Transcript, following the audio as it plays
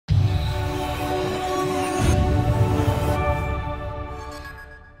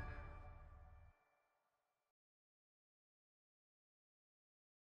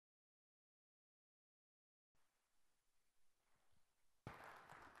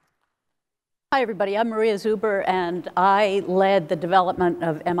Hi, everybody. I'm Maria Zuber, and I led the development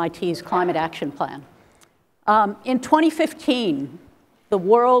of MIT's Climate Action Plan. In 2015, the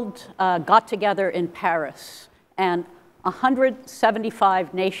world got together in Paris, and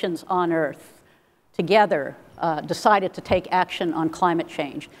 175 nations on Earth together decided to take action on climate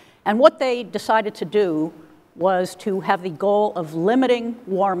change. And what they decided to do was to have the goal of limiting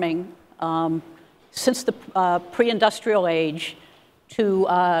warming since the pre-industrial age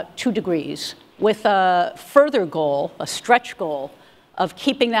to 2 degrees, with a further goal, a stretch goal, of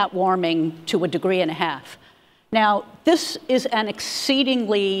keeping that warming to 1.5 degrees. Now, this is an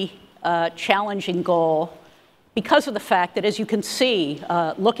exceedingly challenging goal because of the fact that, as you can see,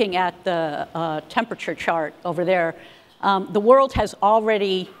 looking at the temperature chart over there, the world has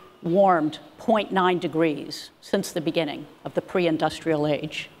already warmed 0.9 degrees since the beginning of the pre-industrial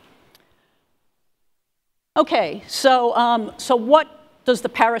age. Okay, so what does the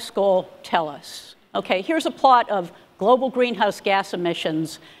Paris goal tell us? Okay, here's a plot of global greenhouse gas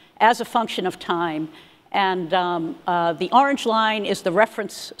emissions as a function of time. And the orange line is the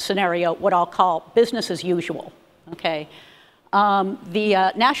reference scenario, what I'll call business as usual. Okay,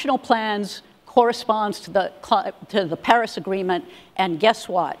 the national plans corresponds to the Paris Agreement. And guess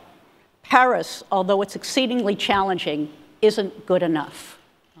what? Paris, although it's exceedingly challenging, isn't good enough.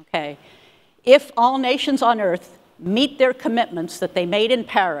 Okay, if all nations on Earth meet their commitments that they made in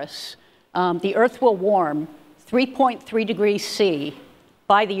Paris, the Earth will warm 3.3 degrees C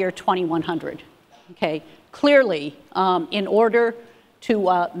by the year 2100. Okay, clearly, in order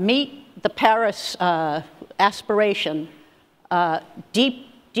to meet the Paris aspiration, deep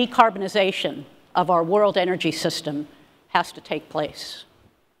decarbonization of our world energy system has to take place.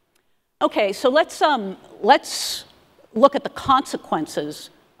 Okay, so let's look at the consequences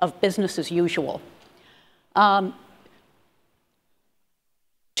of business as usual.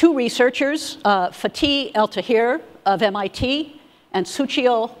 Two researchers, Fatih El-Tahir of MIT and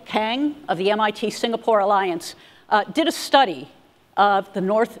Suchil Kang of the MIT Singapore Alliance, did a study of the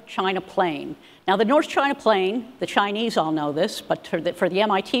North China Plain. Now, the North China Plain, the Chinese all know this, but for the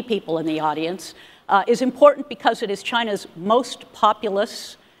MIT people in the audience, is important because it is China's most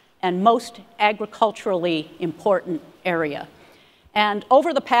populous and most agriculturally important area. And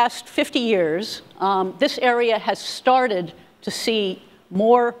over the past 50 years, this area has started to see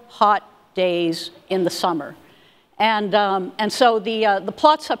more hot days in the summer. And so the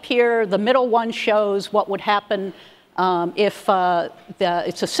plots up here, the middle one shows what would happen if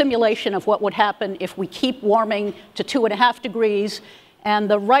it's a simulation of what would happen if we keep warming to 2.5 degrees. And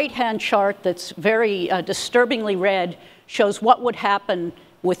the right-hand chart that's very disturbingly red shows what would happen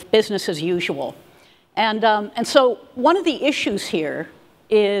with business as usual. And so one of the issues here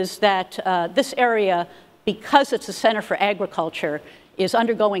is that this area, because it's a center for agriculture, is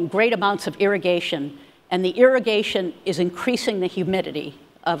undergoing great amounts of irrigation, and the irrigation is increasing the humidity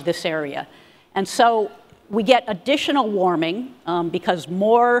of this area. And so we get additional warming because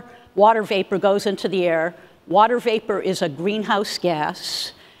more water vapor goes into the air. Water vapor is a greenhouse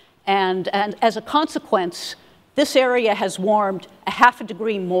gas, and as a consequence, this area has warmed 0.5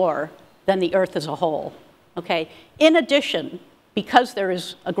 degree more than the Earth as a whole. Okay? In addition, because there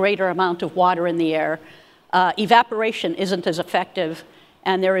is a greater amount of water in the air, evaporation isn't as effective,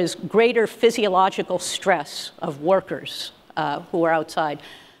 and there is greater physiological stress of workers who are outside.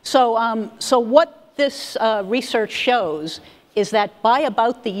 So what this research shows is that by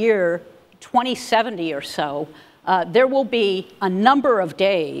about the year 2070 or so, there will be a number of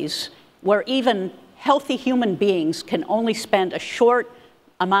days where even healthy human beings can only spend a short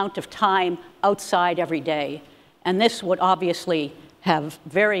amount of time outside every day. And this would obviously have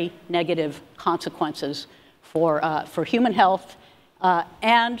very negative consequences for human health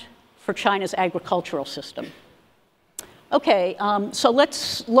and for China's agricultural system. Okay, so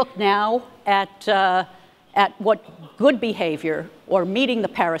let's look now at what good behavior or meeting the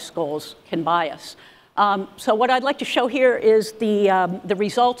Paris goals can buy us. So what I'd like to show here is the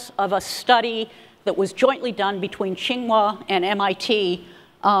results of a study that was jointly done between Tsinghua and MIT,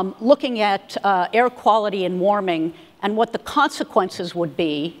 looking at air quality and warming and what the consequences would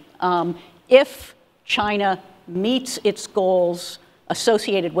be if China meets its goals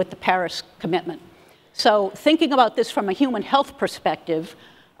associated with the Paris commitment. So thinking about this from a human health perspective,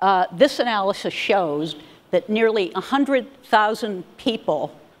 this analysis shows that nearly 100,000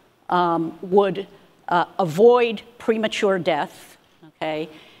 people would avoid premature death, okay,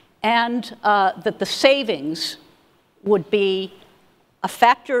 and that the savings would be a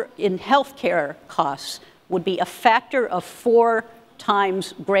factor in healthcare costs, would be a factor of 4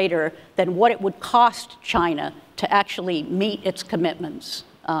 times greater than what it would cost China to actually meet its commitments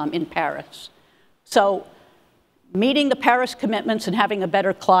in Paris. So meeting the Paris commitments and having a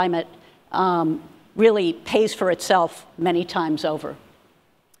better climate really pays for itself many times over.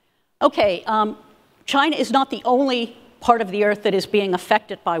 Okay, China is not the only part of the Earth that is being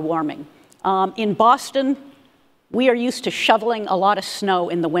affected by warming. In Boston, we are used to shoveling a lot of snow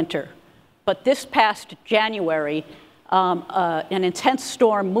in the winter. But this past January, an intense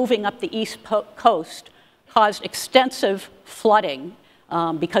storm moving up the East Coast caused extensive flooding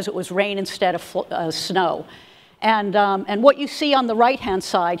because it was rain instead of snow. And what you see on the right-hand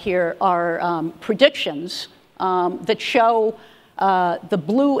side here are predictions that show the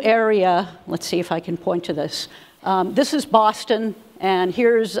blue area. Let's see if I can point to this. This is Boston, and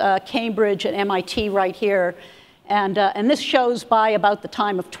here's Cambridge and MIT right here. And this shows by about the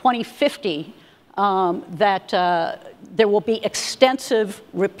time of 2050 that there will be extensive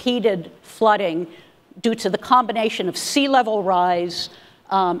repeated flooding due to the combination of sea level rise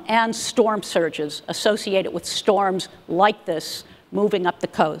and storm surges associated with storms like this moving up the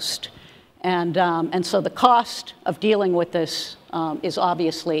coast. And so the cost of dealing with this is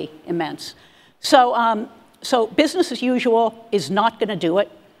obviously immense. So business as usual is not going to do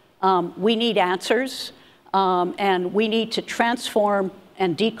it. We need answers, and we need to transform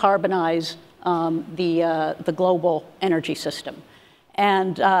and decarbonize the global energy system.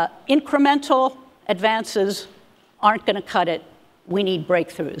 And incremental advances aren't going to cut it. We need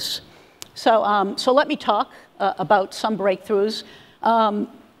breakthroughs. So let me talk about some breakthroughs.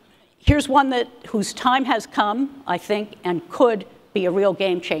 Here's one whose time has come, I think, and could be a real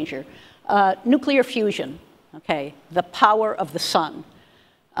game changer. Nuclear fusion, okay, the power of the sun.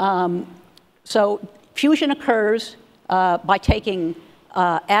 So fusion occurs by taking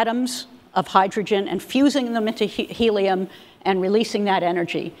atoms of hydrogen and fusing them into helium and releasing that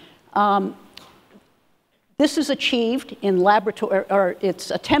energy. This is achieved in laboratory, or it's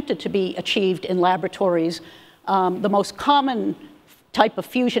attempted to be achieved in laboratories. The most common type of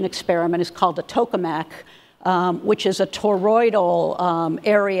fusion experiment is called a tokamak, which is a toroidal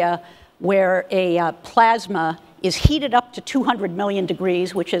area where a plasma is heated up to 200 million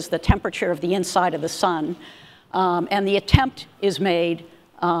degrees, which is the temperature of the inside of the sun. And the attempt is made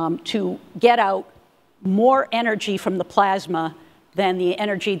to get out more energy from the plasma than the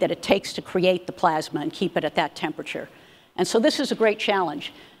energy that it takes to create the plasma and keep it at that temperature. And so this is a great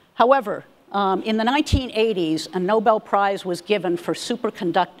challenge. However, in the 1980s, a Nobel Prize was given for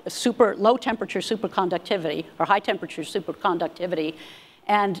low temperature superconductivity, or high temperature superconductivity,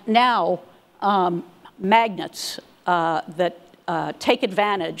 and now magnets that take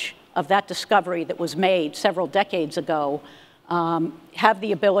advantage of that discovery that was made several decades ago have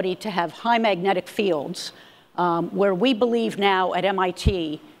the ability to have high magnetic fields, where we believe now at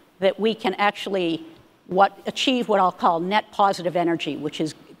MIT that we can actually achieve what I'll call net positive energy, which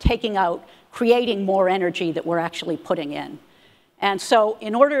is creating more energy that we're actually putting in. And so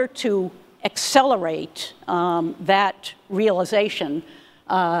in order to accelerate that realization,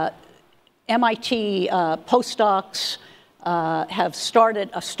 MIT postdocs have started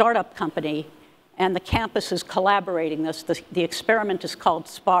a startup company, and the campus is collaborating this. The experiment is called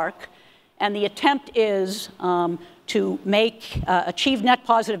Spark, and the attempt is to achieve net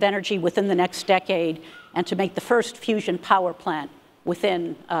positive energy within the next decade and to make the first fusion power plant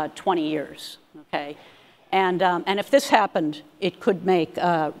within 20 years, okay? And if this happened, it could make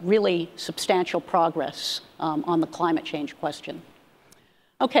really substantial progress on the climate change question.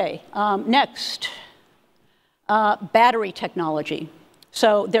 Okay, next, battery technology.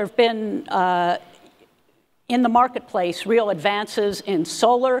 So there have been, in the marketplace, real advances in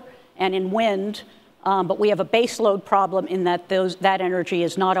solar and in wind, but we have a base load problem in that that energy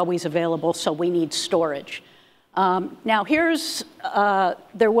is not always available, so we need storage. Now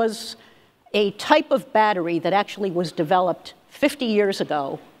there was a type of battery that actually was developed 50 years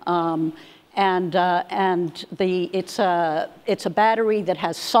ago, it's a battery that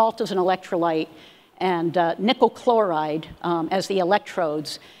has salt as an electrolyte and nickel chloride as the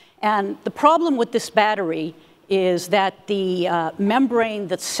electrodes. And the problem with this battery is that the membrane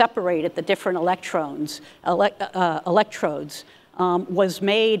that separated the different electrodes was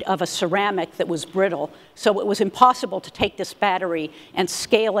made of a ceramic that was brittle, so it was impossible to take this battery and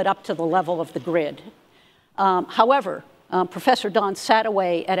scale it up to the level of the grid. However, Professor Don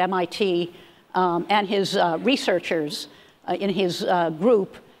Sadoway at MIT and his researchers in his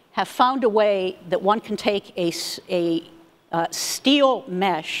group have found a way that one can take a steel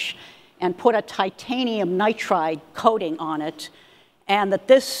mesh and put a titanium nitride coating on it, and that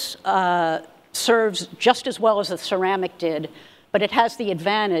this serves just as well as the ceramic did, but it has the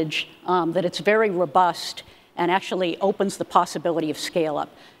advantage that it's very robust and actually opens the possibility of scale up.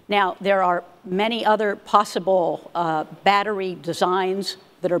 Now, there are many other possible battery designs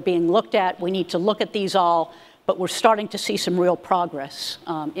that are being looked at. We need to look at these all, but we're starting to see some real progress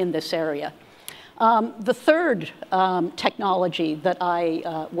in this area. The third technology that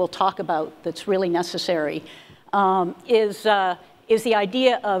I will talk about that's really necessary is the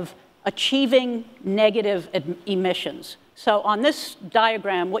idea of achieving negative emissions. So on this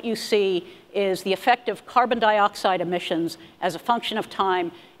diagram, what you see is the effect of carbon dioxide emissions as a function of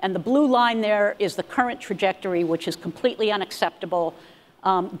time, and the blue line there is the current trajectory, which is completely unacceptable.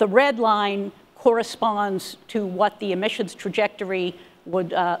 The red line corresponds to what the emissions trajectory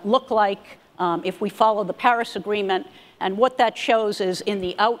would look like if we follow the Paris Agreement, and what that shows is in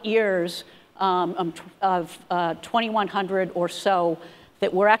the out years of 2100 or so,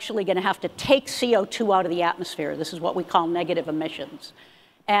 that we're actually going to have to take CO2 out of the atmosphere. This is what we call negative emissions.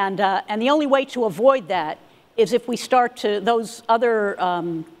 And the only way to avoid that is if we start to, those other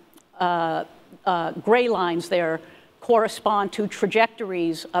gray lines there correspond to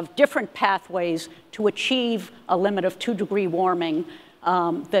trajectories of different pathways to achieve a limit of 2-degree warming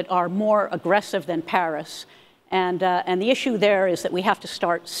that are more aggressive than Paris. And the issue there is that we have to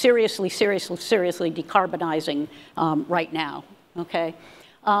start seriously decarbonizing right now, okay?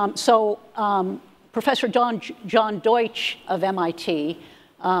 Professor John Deutsch of MIT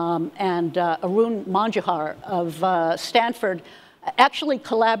and Arun Manjuhar of Stanford actually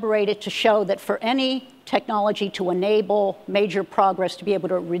collaborated to show that for any technology to enable major progress to be able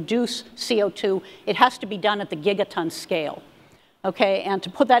to reduce CO2, it has to be done at the gigaton scale. Okay, and to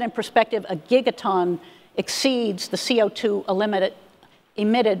put that in perspective, a gigaton exceeds the CO2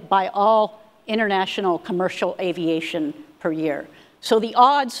 emitted by all international commercial aviation per year. So the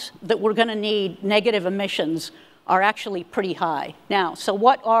odds that we're going to need negative emissions are actually pretty high. Now, so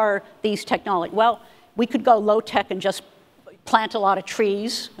what are these technologies? Well, we could go low-tech and just plant a lot of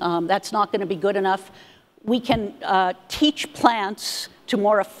trees. That's not going to be good enough. We can teach plants to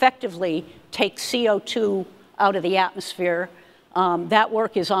more effectively take CO2 out of the atmosphere. That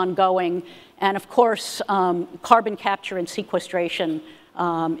work is ongoing. And of course, carbon capture and sequestration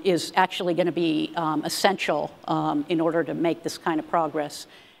is actually going to be essential in order to make this kind of progress.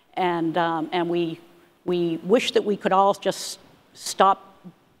 And we wish that we could all just stop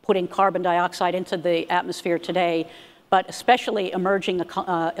putting carbon dioxide into the atmosphere today, but especially emerging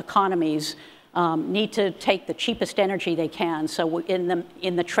economies need to take the cheapest energy they can. So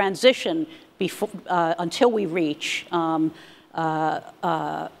in the transition until we reach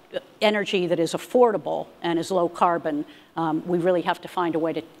energy that is affordable and is low carbon, we really have to find a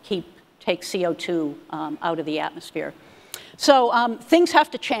way to take CO2 out of the atmosphere. So things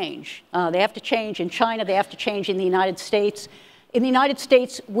have to change. They have to change in China. They have to change in the United States. In the United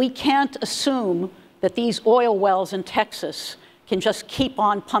States, we can't assume that these oil wells in Texas can just keep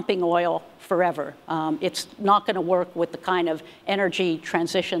on pumping oil forever. It's not going to work with the kind of energy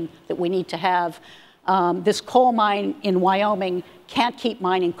transition that we need to have. This coal mine in Wyoming can't keep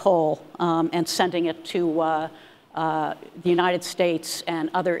mining coal and sending it to the United States and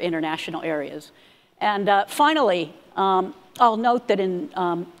other international areas. And finally, I'll note that in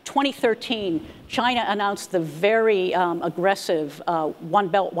 2013, China announced the very aggressive One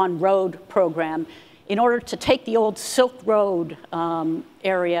Belt, One Road program in order to take the old Silk Road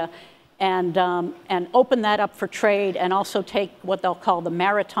area and open that up for trade, and also take what they'll call the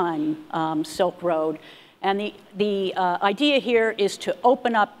maritime Silk Road. And the idea here is to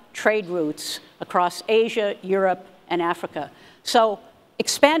open up trade routes across Asia, Europe, and Africa. So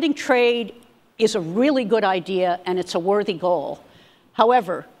expanding trade is a really good idea, and it's a worthy goal.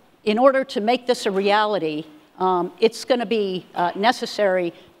 However, in order to make this a reality, it's going to be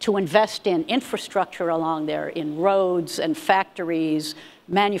necessary to invest in infrastructure along there, in roads and factories,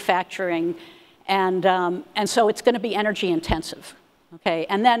 manufacturing, and so it's going to be energy intensive. Okay,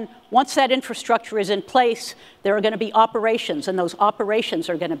 and then once that infrastructure is in place, there are going to be operations, and those operations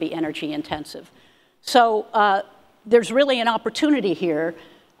are going to be energy intensive. So there's really an opportunity here.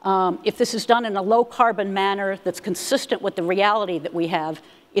 If this is done in a low carbon manner that's consistent with the reality that we have,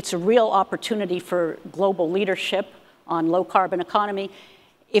 it's a real opportunity for global leadership on low carbon economy.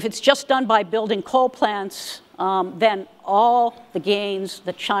 If it's just done by building coal plants, then all the gains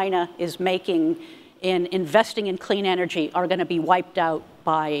that China is making in investing in clean energy are going to be wiped out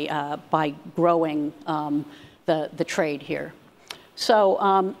by growing the trade here.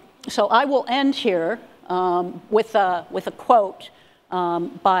 So, so I will end here with a quote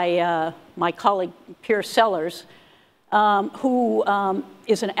by my colleague Pierre Sellers, who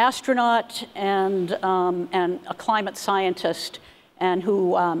is an astronaut and a climate scientist. and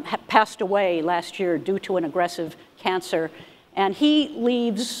who passed away last year due to an aggressive cancer. And he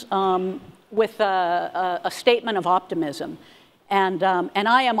leaves with a statement of optimism. And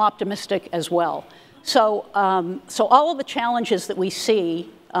I am optimistic as well. So all of the challenges that we see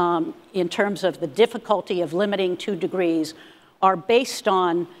in terms of the difficulty of limiting 2 degrees are based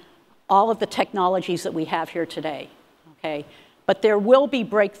on all of the technologies that we have here today, okay? But there will be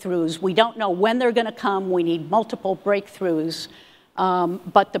breakthroughs. We don't know when they're going to come. We need multiple breakthroughs.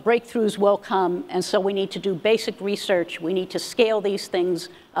 But the breakthroughs will come, and so we need to do basic research. We need to scale these things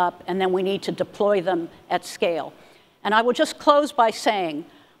up, and then we need to deploy them at scale. And I will just close by saying,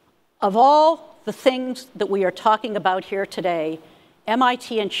 of all the things that we are talking about here today,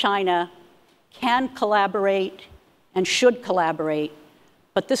 MIT and China can collaborate and should collaborate,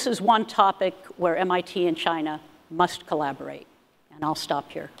 but this is one topic where MIT and China must collaborate. And I'll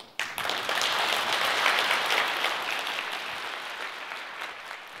stop here.